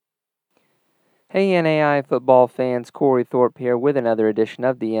Hey NAI football fans, Cory Thorpe here with another edition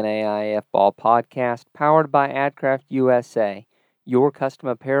of the NAIF Ball Podcast, powered by AdCraft USA, your custom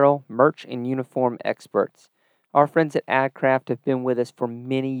apparel, merch, and uniform experts. Our friends at AdCraft have been with us for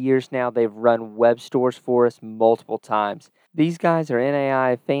many years now. They've run web stores for us multiple times. These guys are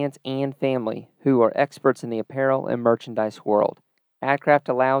NAI fans and family who are experts in the apparel and merchandise world. AdCraft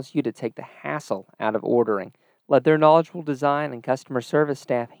allows you to take the hassle out of ordering. Let their knowledgeable design and customer service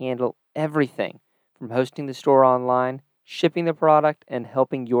staff handle everything from hosting the store online, shipping the product, and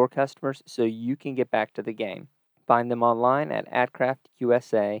helping your customers so you can get back to the game. Find them online at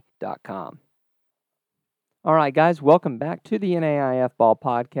adcraftusa.com. All right, guys, welcome back to the NAIF Ball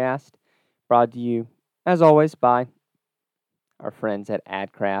Podcast, brought to you, as always, by our friends at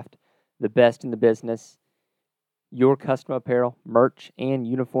AdCraft, the best in the business, your custom apparel, merch, and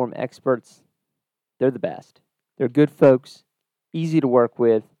uniform experts. They're the best. They're good folks, easy to work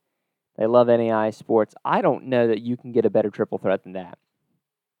with. They love NAI sports. I don't know that you can get a better triple threat than that.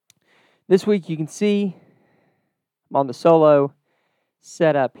 This week you can see I'm on the solo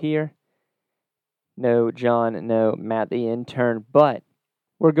setup here. No John, no Matt the intern, but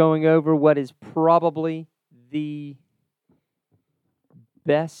we're going over what is probably the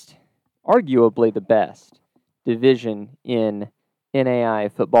best, arguably the best division in NAI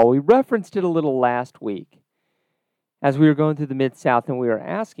football. We referenced it a little last week as we were going through the Mid-South, and we were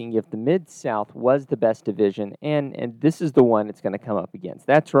asking if the Mid-South was the best division, and this is the one it's going to come up against.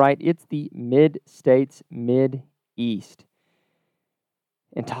 That's right, it's the Mid-States Mideast.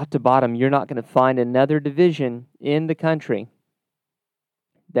 And top to bottom, you're not going to find another division in the country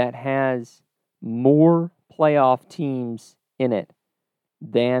that has more playoff teams in it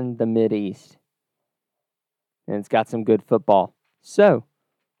than the Mideast. And it's got some good football. So,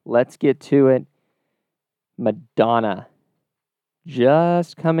 let's get to it. Madonna,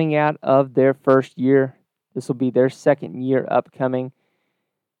 just coming out of their first year. This will be their second year upcoming.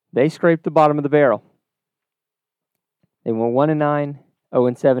 They scraped the bottom of the barrel. They went 1-9,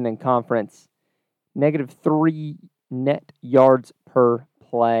 0-7 in conference. -3 net yards per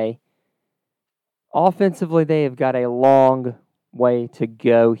play. Offensively, they have got a long way to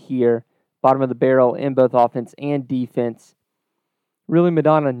go here. Bottom of the barrel in both offense and defense. Really,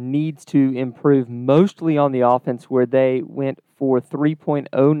 Madonna needs to improve mostly on the offense, where they went for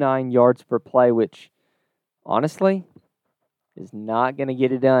 3.09 yards per play, which honestly is not going to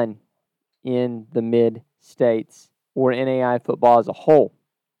get it done in the Mid-States or NAI football as a whole.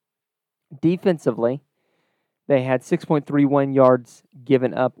 Defensively, they had 6.31 yards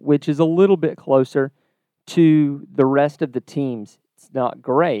given up, which is a little bit closer to the rest of the teams. It's not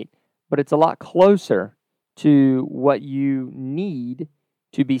great, but it's a lot closer to what you need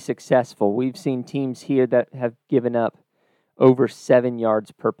to be successful. We've seen teams here that have given up over 7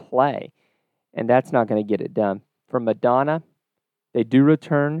 yards per play, and that's not going to get it done. For Madonna, they do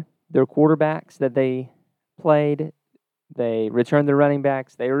return their quarterbacks that they played. They return their running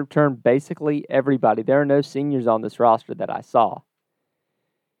backs. They return basically everybody. There are no seniors on this roster that I saw.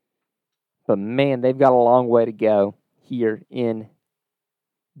 But man, they've got a long way to go here in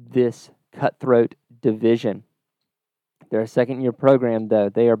this cutthroat division. They're a second-year program, though.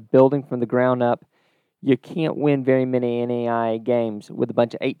 They are building from the ground up. You can't win very many NAIA games with a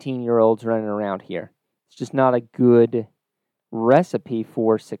bunch of 18-year-olds running around here. It's just not a good recipe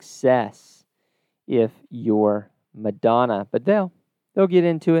for success if you're Madonna. But they'll get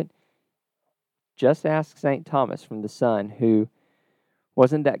into it. Just ask St. Thomas from the Sun, who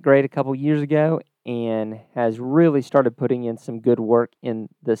wasn't that great a couple years ago and has really started putting in some good work in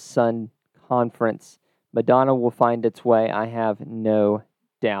the Sun Conference. Madonna will find its way, I have no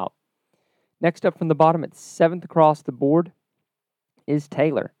doubt. Next up from the bottom at 7th across the board is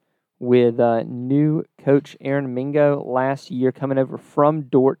Taylor, with new coach Aaron Mingo last year coming over from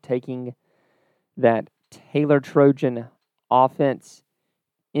Dordt, taking that Taylor Trojan offense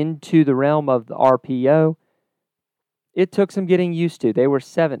into the realm of the RPO. It took some getting used to. They were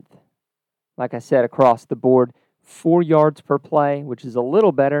 7th, like I said, across the board. 4 yards per play, which is a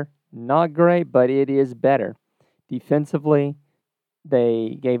little better. Not great, but it is better. Defensively,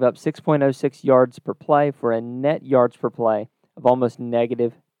 they gave up 6.06 yards per play for a net yards per play of almost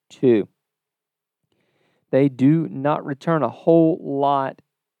 -2. They do not return a whole lot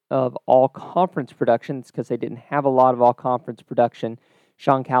of all-conference productions because they didn't have a lot of all-conference production.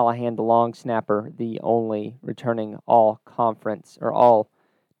 Sean Callahan, the long snapper, the only returning all-conference or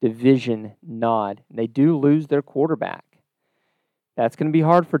all-division nod. They do lose their quarterback. That's going to be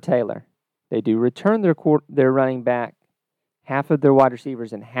hard for Taylor. They do return their running back, half of their wide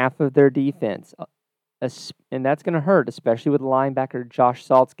receivers, and half of their defense. and that's going to hurt, especially with linebacker Josh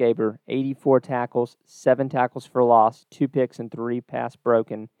Saltzgaber, 84 tackles, 7 tackles for loss, 2 picks, and 3 pass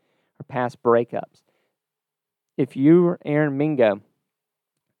breakups. If you're Aaron Mingo,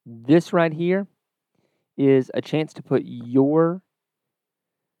 this right here is a chance to put your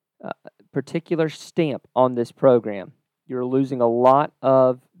particular stamp on this program. You're losing a lot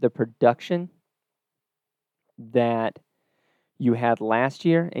of the production that you had last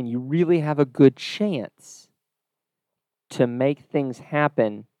year, and you really have a good chance to make things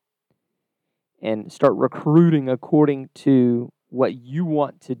happen and start recruiting according to what you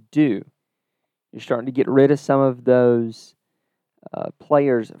want to do. You're starting to get rid of some of those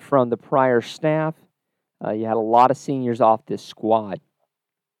players from the prior staff. You had a lot of seniors off this squad.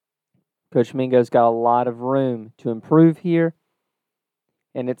 Coach Mingo's got a lot of room to improve here,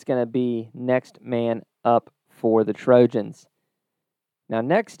 and it's going to be next man up for the Trojans. Now,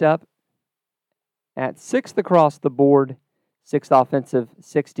 next up, at 6th across the board, 6th offensive,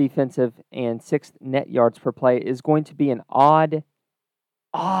 6th defensive, and 6th net yards per play is going to be an odd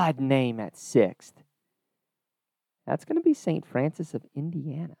name at 6th. That's going to be St. Francis of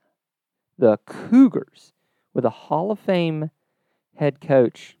Indiana. The Cougars, with a Hall of Fame head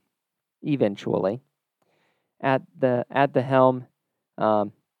coach, eventually, at the helm.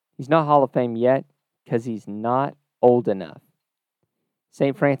 He's not Hall of Fame yet because he's not old enough.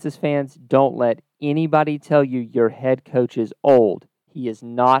 St. Francis fans, don't let anybody tell you your head coach is old. He is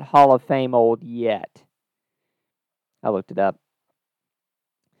not Hall of Fame old yet. I looked it up.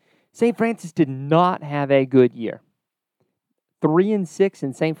 St. Francis did not have a good year. 3-6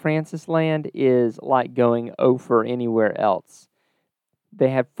 in St. Francis land is like going 0 for anywhere else.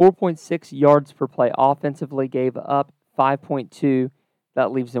 They had 4.6 yards per play offensively, gave up 5.2.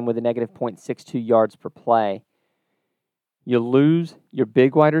 That leaves them with a negative 0.62 yards per play. You lose your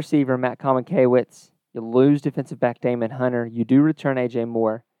big wide receiver, Matt Kamenkiewicz. You lose defensive back Damon Hunter. You do return A.J.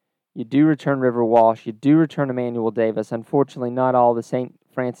 Moore. You do return River Walsh. You do return Emmanuel Davis. Unfortunately, not all the St.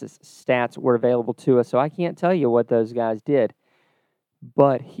 Francis stats were available to us, so I can't tell you what those guys did.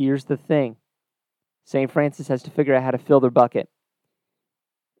 But here's the thing. St. Francis has to figure out how to fill their bucket.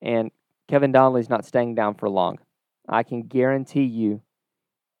 And Kevin Donnelly's not staying down for long. I can guarantee you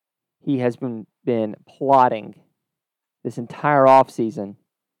he has been plotting this entire offseason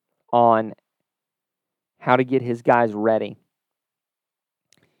on how to get his guys ready.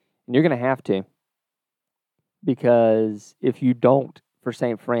 And you're going to have to. Because if you don't, for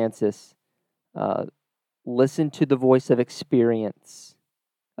St. Francis, listen to the voice of experience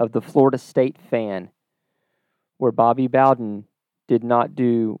of the Florida State fan, where Bobby Bowden did not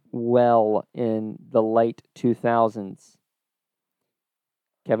do well in the late 2000s.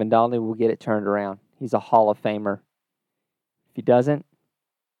 Kevin Donnelly will get it turned around. He's a Hall of Famer. If he doesn't,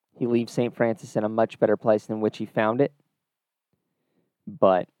 he leaves St. Francis in a much better place than which he found it.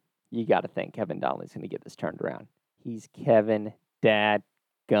 But you got to think Kevin Donnelly's going to get this turned around. He's Kevin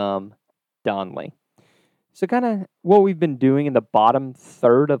Dadgum Donnelly. So kind of what we've been doing in the bottom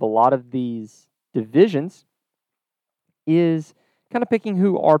third of a lot of these divisions is kind of picking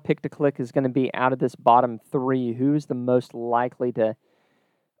who our pick to click is going to be out of this bottom 3. Who's the most likely to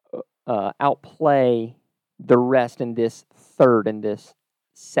outplay the rest in this third, in this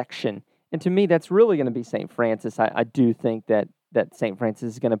section. And to me, that's really going to be St. Francis. I do think that St.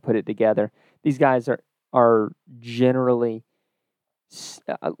 Francis is going to put it together. These guys are generally,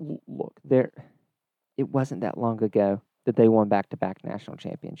 look, it wasn't that long ago that they won back-to-back national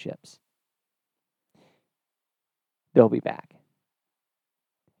championships. They'll be back.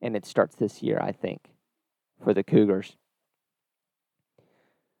 And it starts this year, I think, for the Cougars.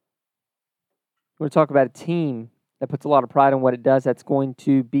 We're going to talk about a team that puts a lot of pride in what it does. That's going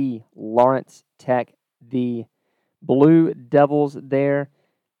to be Lawrence Tech. The Blue Devils there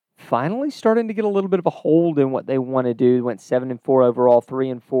finally starting to get a little bit of a hold in what they want to do. Went 7-4 overall,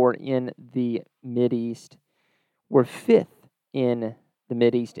 3-4 in the Mideast. We're 5th in the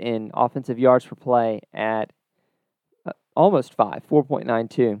Mideast in offensive yards per play at almost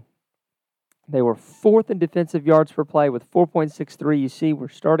 4.92. They were 4th in defensive yards per play with 4.63. You see, we're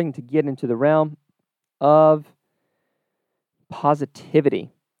starting to get into the realm of positivity.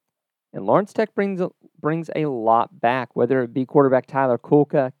 And Lawrence Tech brings a lot back, whether it be quarterback Tyler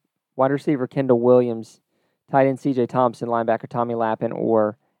Kulka, wide receiver Kendall Williams, tight end C.J. Thompson, linebacker Tommy Lappin,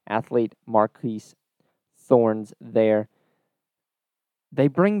 or athlete Marquise Thorns there. They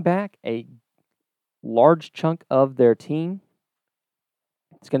bring back a large chunk of their team.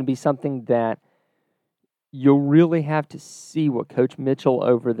 It's going to be something that you'll really have to see what Coach Mitchell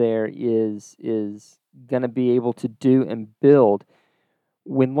over there is going to be able to do and build.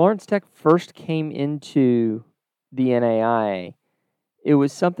 When Lawrence Tech first came into the NAIA, it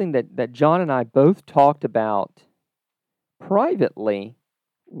was something that John and I both talked about privately,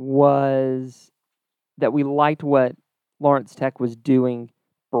 was that we liked what Lawrence Tech was doing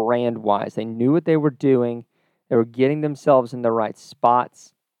brand-wise. They knew what they were doing. They were getting themselves in the right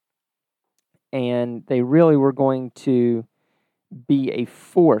spots, and they really were going to be a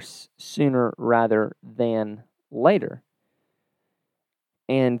force sooner rather than later.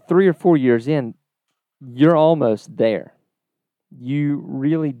 And 3 or 4 years in, you're almost there. You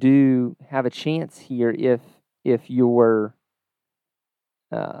really do have a chance here if you're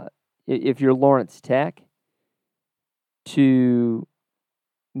Lawrence Tech to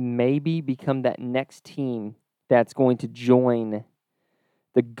maybe become that next team that's going to join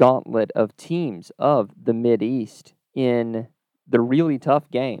the gauntlet of teams of the Mideast in the really tough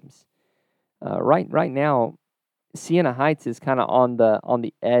games. Right now, Siena Heights is kind of on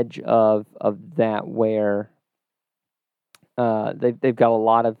the edge of that, where they've got a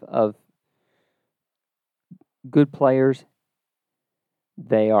lot of good players.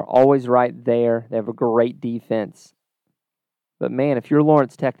 They are always right there. They have a great defense. But man, if you're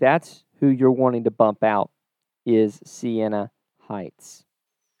Lawrence Tech, that's who you're wanting to bump out, is Siena Heights.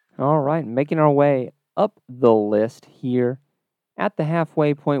 All right, making our way up the list here. At the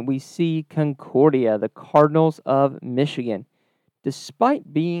halfway point, we see Concordia, the Cardinals of Michigan.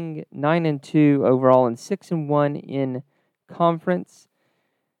 Despite being 9-2 overall and 6-1 in conference,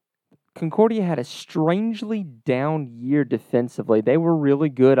 Concordia had a strangely down year defensively. They were really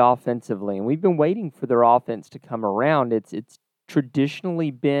good offensively, and we've been waiting for their offense to come around. It's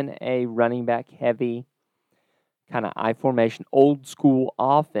traditionally been a running back heavy kind of I formation, old school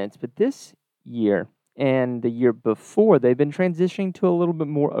offense, but this year and the year before, they've been transitioning to a little bit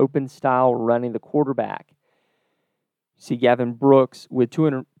more open style running the quarterback. See Gavin Brooks with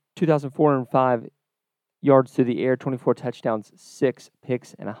 2,405 yards through the air, 24 touchdowns, 6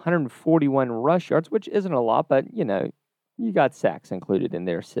 picks, and 141 rush yards, which isn't a lot, but, you got sacks included in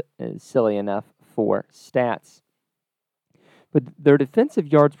there, silly enough for stats. But their defensive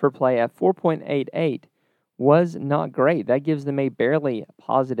yards per play at 4.88 was not great. That gives them a barely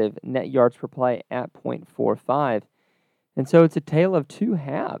positive net yards per play at 0.45. And so it's a tale of two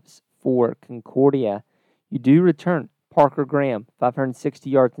halves for Concordia. You do return Parker Graham, 560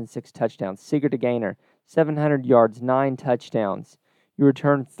 yards and 6 touchdowns. Sigurd Gainer, 700 yards, 9 touchdowns. You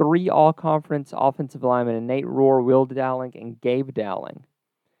return 3 all-conference offensive linemen, in Nate Rohr, Will Dowling, and Gabe Dowling.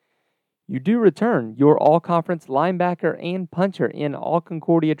 You do return your all-conference linebacker and punter in all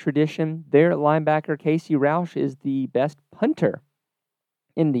Concordia tradition. Their linebacker, Casey Roush, is the best punter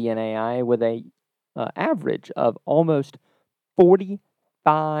in the NAIA with a average of almost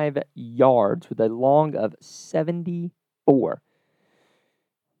 45 yards with a long of 74.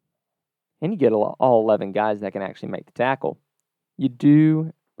 And you get all 11 guys that can actually make the tackle. You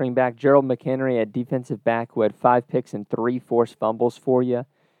do bring back Gerald McHenry, a defensive back who had 5 picks and 3 forced fumbles for you.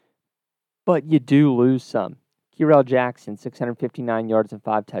 But you do lose some. Kyrell Jackson, 659 yards and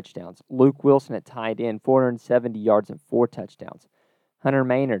 5 touchdowns. Luke Wilson at tight end, 470 yards and 4 touchdowns. Hunter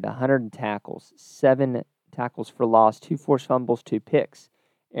Maynard, 100 tackles, 7 tackles for loss, 2 forced fumbles, 2 picks.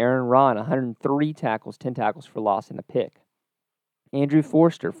 Aaron Ron, 103 tackles, 10 tackles for loss, and a pick. Andrew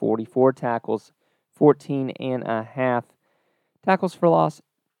Forster, 44 tackles, 14 and a half tackles for loss,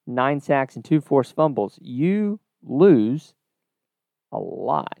 9 sacks, and 2 forced fumbles. You lose a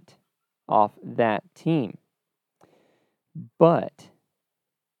lot off that team. But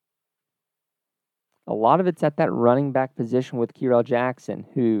a lot of it's at that running back position with Kyrell Jackson,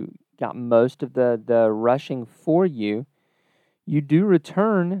 who got most of the rushing for you. You do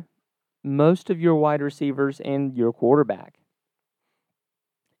return most of your wide receivers and your quarterback.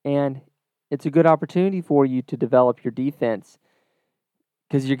 And it's a good opportunity for you to develop your defense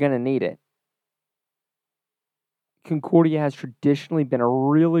because you're going to need it. Concordia has traditionally been a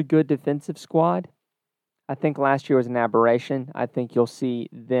really good defensive squad. I think last year was an aberration. I think you'll see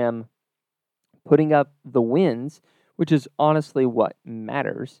them putting up the wins, which is honestly what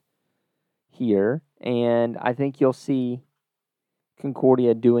matters here. And I think you'll see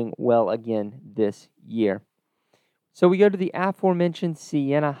Concordia doing well again this year. So we go to the aforementioned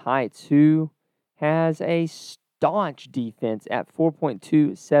Siena Heights, who has a staunch defense at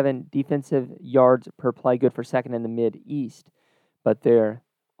 4.27 defensive yards per play, good for second in the Mideast. But their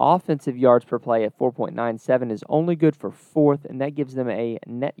offensive yards per play at 4.97 is only good for fourth, and that gives them a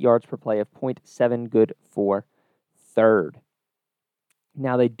net yards per play of 0.7, good for third.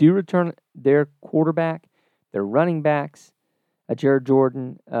 Now, they do return their quarterback, their running backs, Jared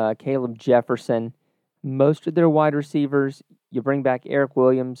Jordan, Caleb Jefferson. Most of their wide receivers, You bring back Eric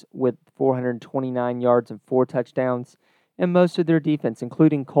Williams with 429 yards and 4 touchdowns, and most of their defense,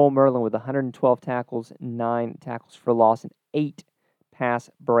 including Cole Merlin with 112 tackles, 9 tackles for loss, and 8 pass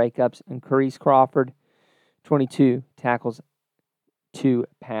breakups, and Carice Crawford, 22 tackles, 2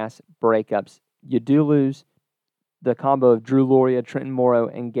 pass breakups. You do lose the combo of Drew Loria, Trenton Morrow,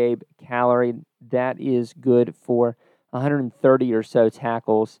 and Gabe Callery. That is good for 130 or so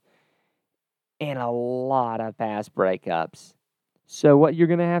tackles and a lot of pass breakups. So what you're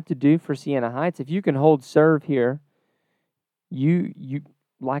going to have to do for Siena Heights, if you can hold serve here, you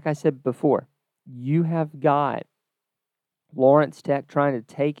like I said before, you have got Lawrence Tech trying to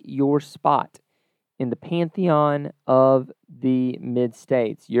take your spot in the pantheon of the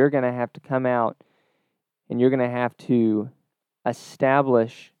mid-states. You're going to have to come out and you're going to have to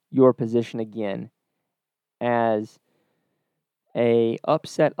establish your position again as a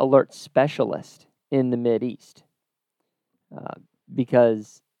upset alert specialist in the Mideast.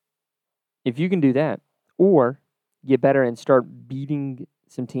 Because if you can do that, or get better and start beating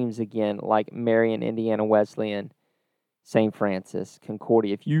some teams again, like Marion, Indiana Wesleyan, St. Francis,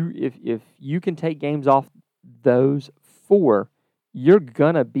 Concordia, if you can take games off those 4, you're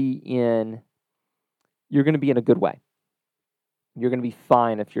gonna be in a good way. You're gonna be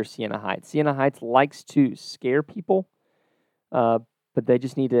fine if you're Siena Heights. Siena Heights likes to scare people, but they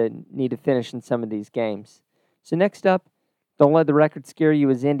just need to finish in some of these games. So next up, don't let the record scare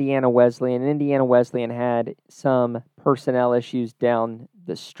you, is Indiana Wesleyan. Indiana Wesleyan had some personnel issues down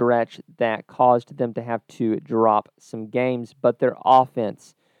the stretch that caused them to have to drop some games, but their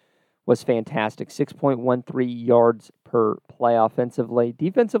offense was fantastic. 6.13 yards per play offensively.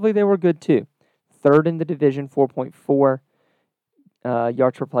 Defensively, they were good too. 3rd in the division, 4.4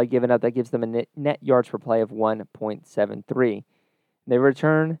 yards per play given up. That gives them a net yards per play of 1.73. They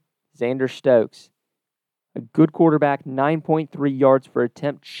return Xander Stokes, a good quarterback, 9.3 yards per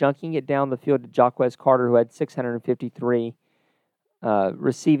attempt, chunking it down the field to Jacquez Carter, who had 653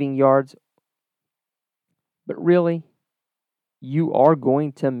 receiving yards. But really, you are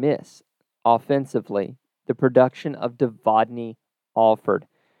going to miss offensively the production of Devodney Alford.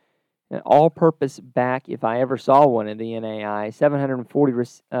 An all-purpose back, if I ever saw one in the NAI, 740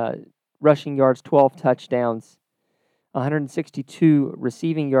 rushing yards, 12 touchdowns, 162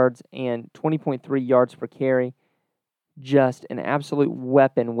 receiving yards, and 20.3 yards per carry. Just an absolute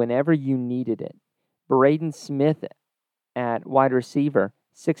weapon whenever you needed it. Braden Smith at wide receiver,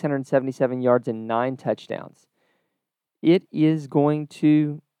 677 yards and 9 touchdowns. It is going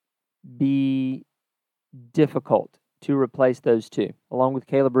to be difficult to replace those two, along with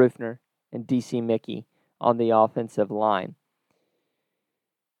Caleb Rufner and DC Mickey on the offensive line.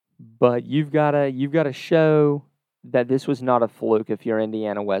 But you've got to show that this was not a fluke if you're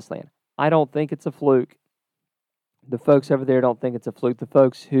Indiana Wesleyan. I don't think it's a fluke. The folks over there don't think it's a fluke. The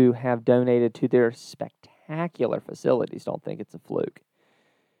folks who have donated to their spectacular facilities don't think it's a fluke.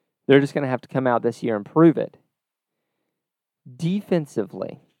 They're just going to have to come out this year and prove it.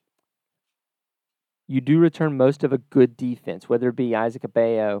 Defensively, you do return most of a good defense, whether it be Isaac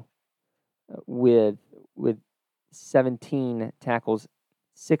Abayo with 17 tackles,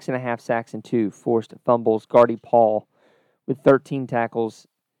 6.5 sacks, and 2 forced fumbles. Gardy Paul with 13 tackles,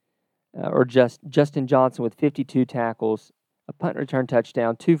 or Justin Johnson with 52 tackles, a punt return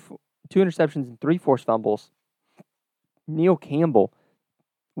touchdown, two interceptions, and 3 forced fumbles. Neil Campbell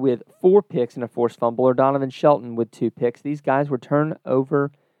with 4 picks and a forced fumble, or Donovan Shelton with 2 picks. These guys were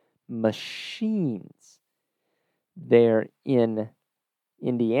turnover machines there in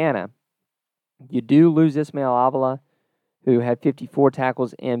Indiana. You do lose Ismail Avila, who had 54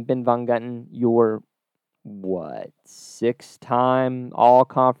 tackles, and Ben Von Gutten, your 6-time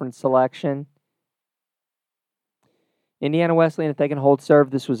all-conference selection. Indiana Wesleyan, if they can hold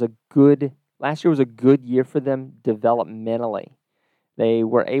serve, last year was a good year for them developmentally. They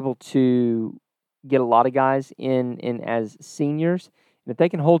were able to get a lot of guys in as seniors. And if they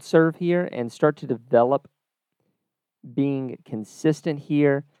can hold serve here and start to develop being consistent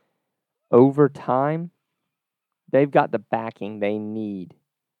here over time, they've got the backing they need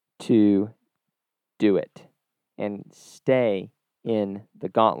to do it and stay in the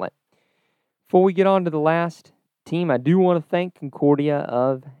gauntlet. Before we get on to the last team, I do want to thank Concordia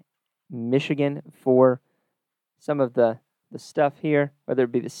of Michigan for some of the stuff here, whether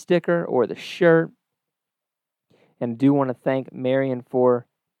it be the sticker or the shirt. And I do want to thank Marion for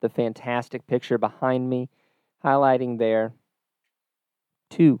the fantastic picture behind me, highlighting their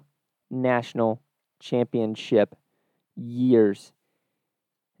 2 national championship years.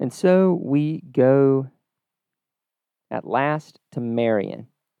 And so we go at last to Marion,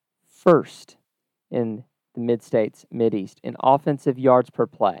 first in the Mid-States Mideast in offensive yards per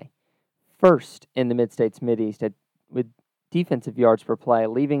play. First in the Mid-States Mideast with defensive yards per play,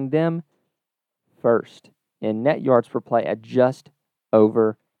 leaving them first in net yards per play at just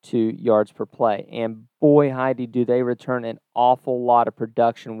over 2 yards per play. And boy, Heidi, do they return an awful lot of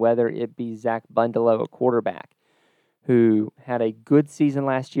production, whether it be Zach Bundalo, a quarterback, who had a good season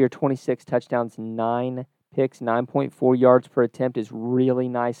last year, 26 touchdowns, 9 picks, 9.4 yards per attempt is really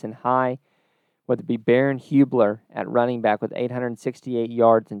nice and high. Whether it be Baron Hubler at running back with 868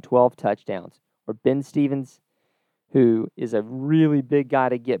 yards and 12 touchdowns, or Ben Stevens, who is a really big guy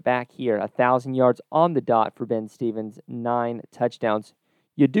to get back here, 1,000 yards on the dot for Ben Stevens, 9 touchdowns.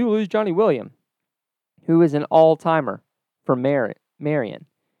 You do lose Johnny William, who is an all-timer for Marion.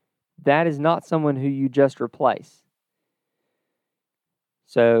 That is not someone who you just replace.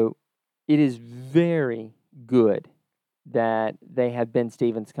 So it is very good that they have Ben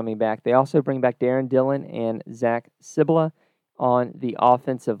Stevens coming back. They also bring back Darren Dillon and Zach Sibla on the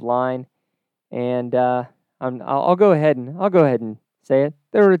offensive line, and I'll go ahead and say it.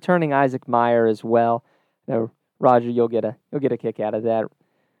 They're returning Isaac Meyer as well. Roger, you'll get a kick out of that.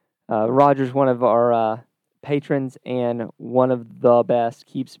 Roger's one of our patrons and one of the best.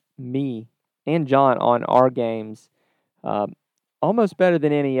 Keeps me and John on our games almost better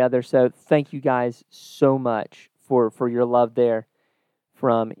than any other. So thank you guys so much for your love there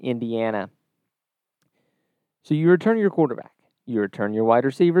from Indiana. So you return your quarterback. You return your wide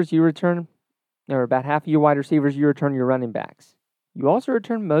receivers. Or about half of your wide receivers. You return your running backs. You also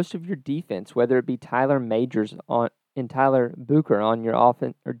return most of your defense, whether it be Tyler Majors and Tyler Bucher on your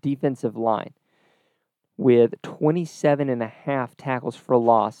offense or defensive line, with 27.5 tackles for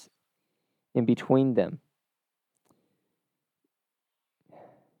loss in between them.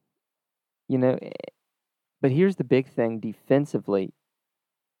 But here's the big thing defensively.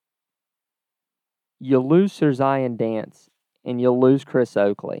 You'll lose Sir Zion Dance and you'll lose Chris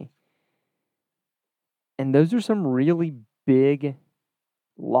Oakley. And those are some really big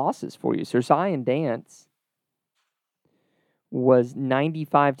losses for you. Sir Zion Dance was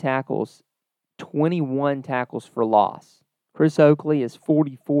 95 tackles, 21 tackles for loss. Chris Oakley is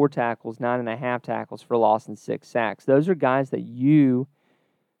 44 tackles, 9.5 tackles for loss, and 6 sacks. Those are guys that you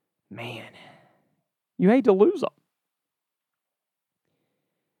hate to lose them.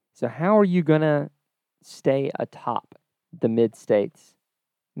 So how are you going to stay atop the Mid-States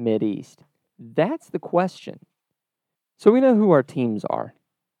Mideast? That's the question. So we know who our teams are.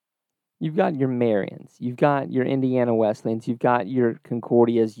 You've got your Marions, you've got your Indiana Wesleyans, you've got your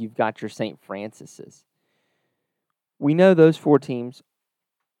Concordias, you've got your St. Francis's. We know those 4 teams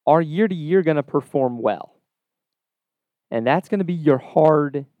are year to year going to perform well. And that's going to be your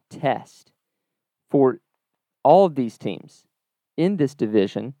hard test for all of these teams in this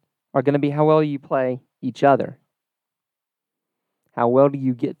division are going to be how well you play each other. How well do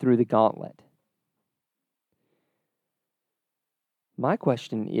you get through the gauntlet? My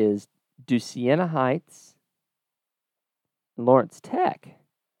question is, do Siena Heights and Lawrence Tech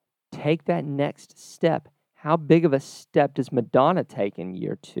take that next step? How big of a step does Madonna take in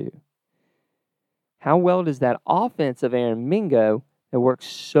year 2? How well does that offense of Aaron Mingo that works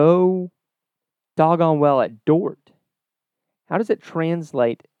so doggone well at Dort, how does it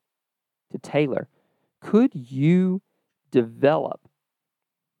translate to Taylor? Could you develop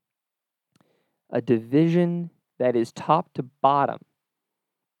a division that is top to bottom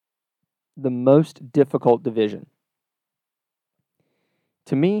the most difficult division?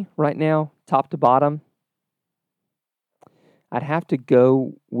 To me, right now, top to bottom, I'd have to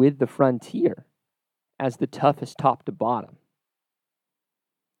go with the Frontier as the toughest top to bottom.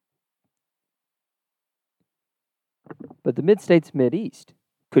 But the Mid-States Mideast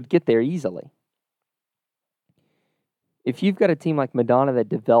could get there easily. If you've got a team like Madonna that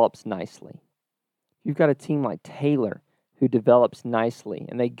develops nicely, you've got a team like Taylor who develops nicely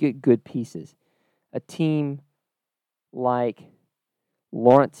and they get good pieces, a team like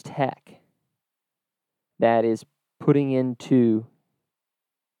Lawrence Tech that is putting into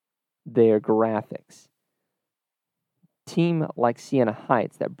their graphics, team like Siena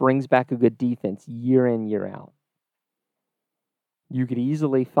Heights that brings back a good defense year in, year out, you could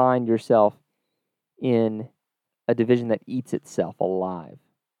easily find yourself in a division that eats itself alive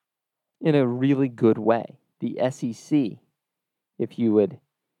in a really good way. The SEC, if you would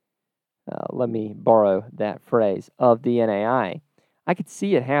let me borrow that phrase, of the NAI, I could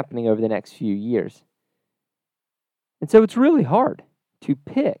see it happening over the next few years. And so it's really hard to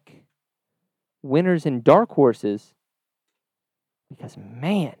pick winners and dark horses because,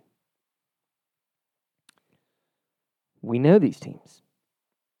 man, we know these teams.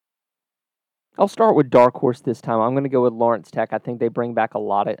 I'll start with dark horse this time. I'm going to go with Lawrence Tech. I think they bring back a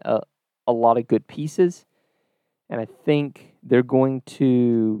lot of good pieces, and I think they're going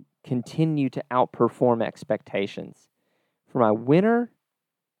to continue to outperform expectations. For my winner,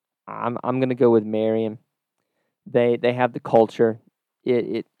 I'm going to go with Marion. They have the culture.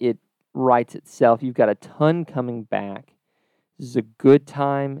 It writes itself. You've got a ton coming back. This is a good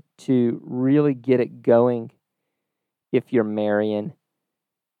time to really get it going if you're Marion.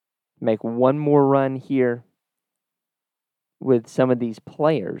 Make one more run here with some of these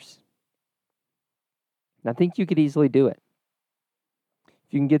players. And I think you could easily do it.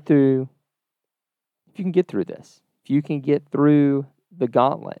 If you can get through this, if you can get through the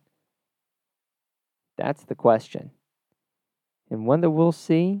gauntlet, that's the question. And one that we'll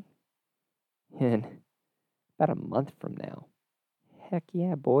see in about a month from now. Heck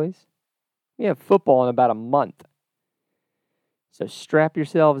yeah, boys. We have football in about a month. So strap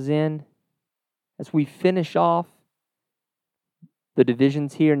yourselves in as we finish off the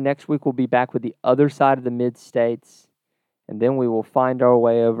divisions here. Next week we'll be back with the other side of the mid-states. And then we will find our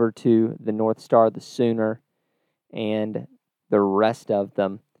way over to the North Star, the Sooner, and the rest of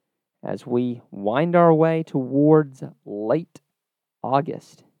them as we wind our way towards late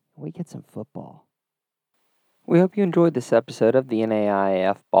August. We get some football. We hope you enjoyed this episode of the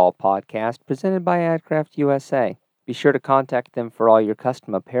NAIAF Ball Podcast presented by AdCraft USA. Be sure to contact them for all your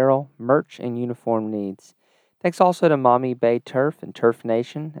custom apparel, merch, and uniform needs. Thanks also to Mommy Bay Turf and Turf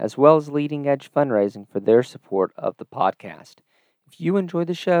Nation, as well as Leading Edge Fundraising for their support of the podcast. If you enjoy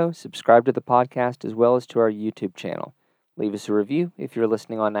the show, subscribe to the podcast as well as to our YouTube channel. Leave us a review if you're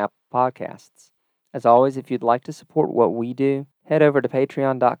listening on Apple Podcasts. As always, if you'd like to support what we do, head over to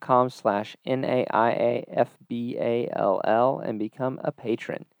patreon.com/NAIAFBALL and become a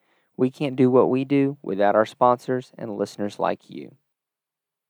patron. We can't do what we do without our sponsors and listeners like you.